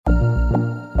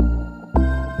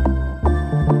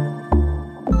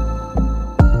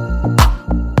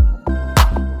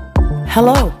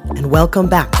Hello, and welcome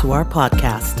back to our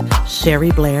podcast,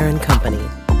 Sherry Blair and Company,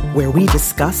 where we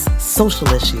discuss social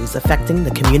issues affecting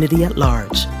the community at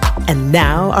large. And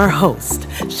now our host,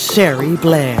 Sherry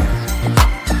Blair.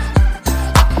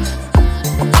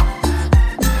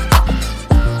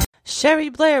 Sherry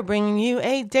Blair bringing you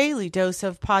a daily dose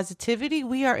of positivity.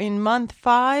 We are in month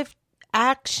 5,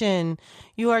 action.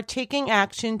 You are taking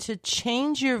action to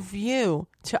change your view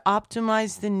to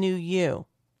optimize the new you.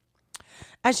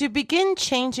 As you begin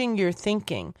changing your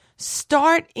thinking,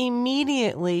 start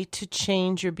immediately to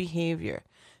change your behavior.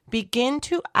 Begin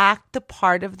to act the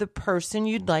part of the person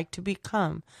you'd like to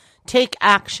become. Take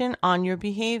action on your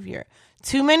behavior.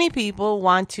 Too many people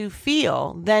want to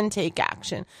feel, then take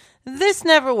action. This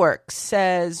never works,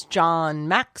 says John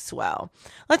Maxwell.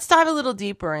 Let's dive a little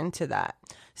deeper into that.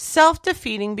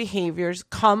 Self-defeating behaviors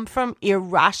come from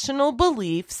irrational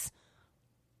beliefs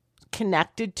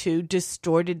connected to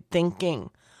distorted thinking.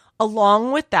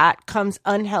 Along with that comes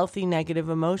unhealthy negative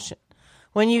emotion.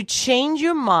 When you change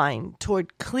your mind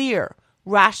toward clear,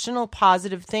 rational,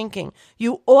 positive thinking,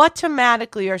 you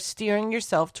automatically are steering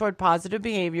yourself toward positive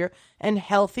behavior and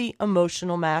healthy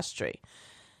emotional mastery.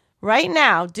 Right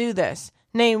now, do this.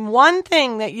 Name one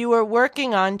thing that you are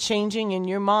working on changing in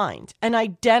your mind and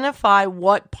identify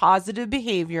what positive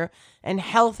behavior and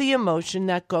healthy emotion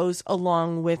that goes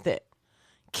along with it.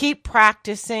 Keep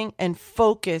practicing and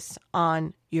focus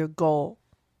on your goal.